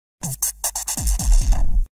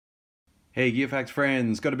Hey Gearfacts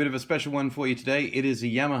friends, got a bit of a special one for you today. It is a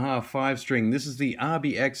Yamaha 5-string. This is the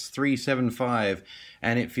RBX375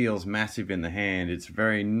 and it feels massive in the hand. It's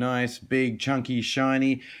very nice, big, chunky,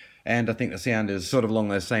 shiny, and I think the sound is sort of along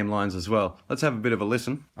those same lines as well. Let's have a bit of a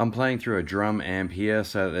listen. I'm playing through a drum amp here,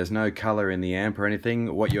 so there's no color in the amp or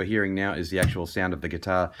anything. What you're hearing now is the actual sound of the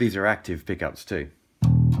guitar. These are active pickups too.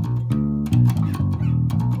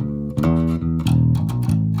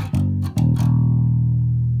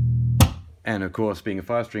 And of course, being a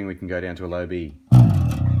 5-string, we can go down to a low B.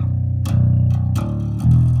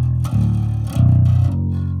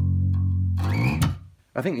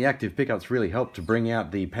 I think the active pickups really help to bring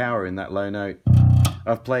out the power in that low note.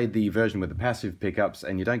 I've played the version with the passive pickups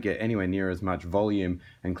and you don't get anywhere near as much volume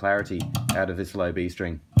and clarity out of this low B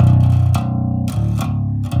string.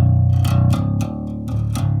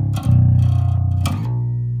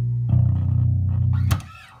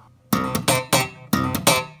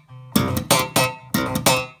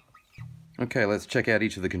 Okay, let's check out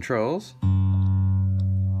each of the controls.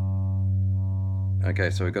 Okay,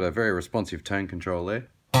 so we've got a very responsive tone control there.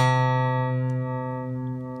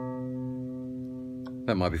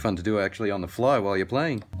 That might be fun to do actually on the fly while you're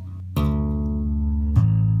playing.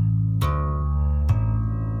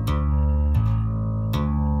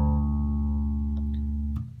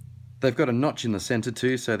 They've got a notch in the center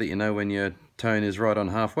too, so that you know when your tone is right on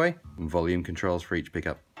halfway. And volume controls for each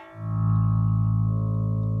pickup.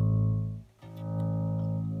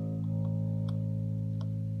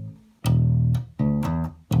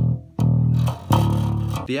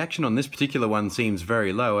 The action on this particular one seems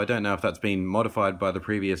very low. I don't know if that's been modified by the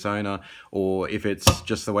previous owner or if it's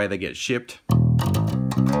just the way they get shipped.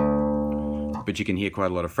 But you can hear quite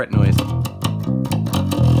a lot of fret noise.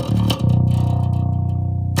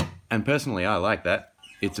 And personally, I like that.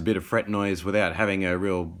 It's a bit of fret noise without having a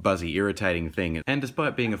real buzzy, irritating thing. And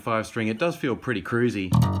despite being a 5-string, it does feel pretty cruisy.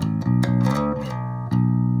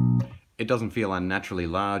 It doesn't feel unnaturally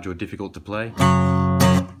large or difficult to play.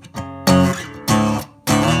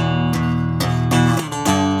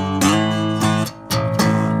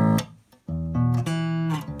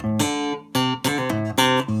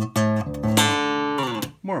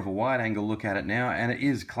 More of a wide angle look at it now, and it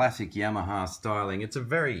is classic Yamaha styling. It's a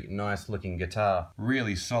very nice looking guitar.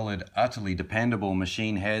 Really solid, utterly dependable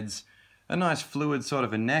machine heads. A nice fluid sort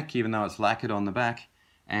of a neck, even though it's lacquered on the back.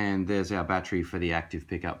 And there's our battery for the active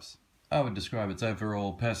pickups. I would describe its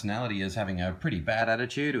overall personality as having a pretty bad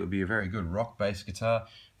attitude. It would be a very good rock bass guitar,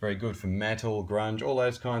 very good for metal, grunge, all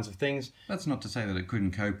those kinds of things. That's not to say that it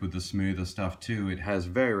couldn't cope with the smoother stuff too. It has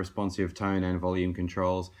very responsive tone and volume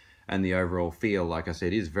controls. And the overall feel, like I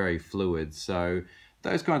said, is very fluid. So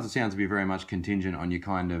those kinds of sounds will be very much contingent on your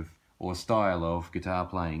kind of, or style of guitar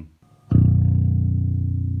playing.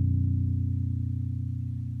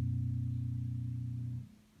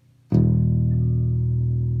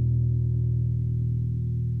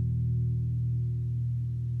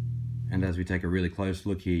 And as we take a really close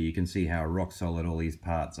look here, you can see how rock solid all these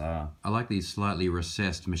parts are. I like these slightly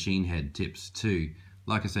recessed machine head tips too.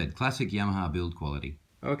 Like I said, classic Yamaha build quality.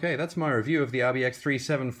 Okay, that's my review of the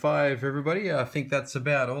RBX375, everybody. I think that's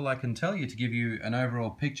about all I can tell you to give you an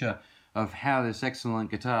overall picture of how this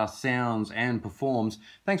excellent guitar sounds and performs.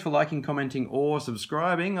 Thanks for liking, commenting, or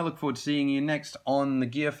subscribing. I look forward to seeing you next on the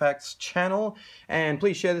Gearfacts channel. And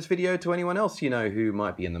please share this video to anyone else you know who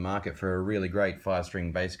might be in the market for a really great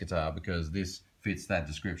 5-string bass guitar, because this fits that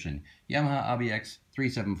description. Yamaha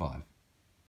RBX375.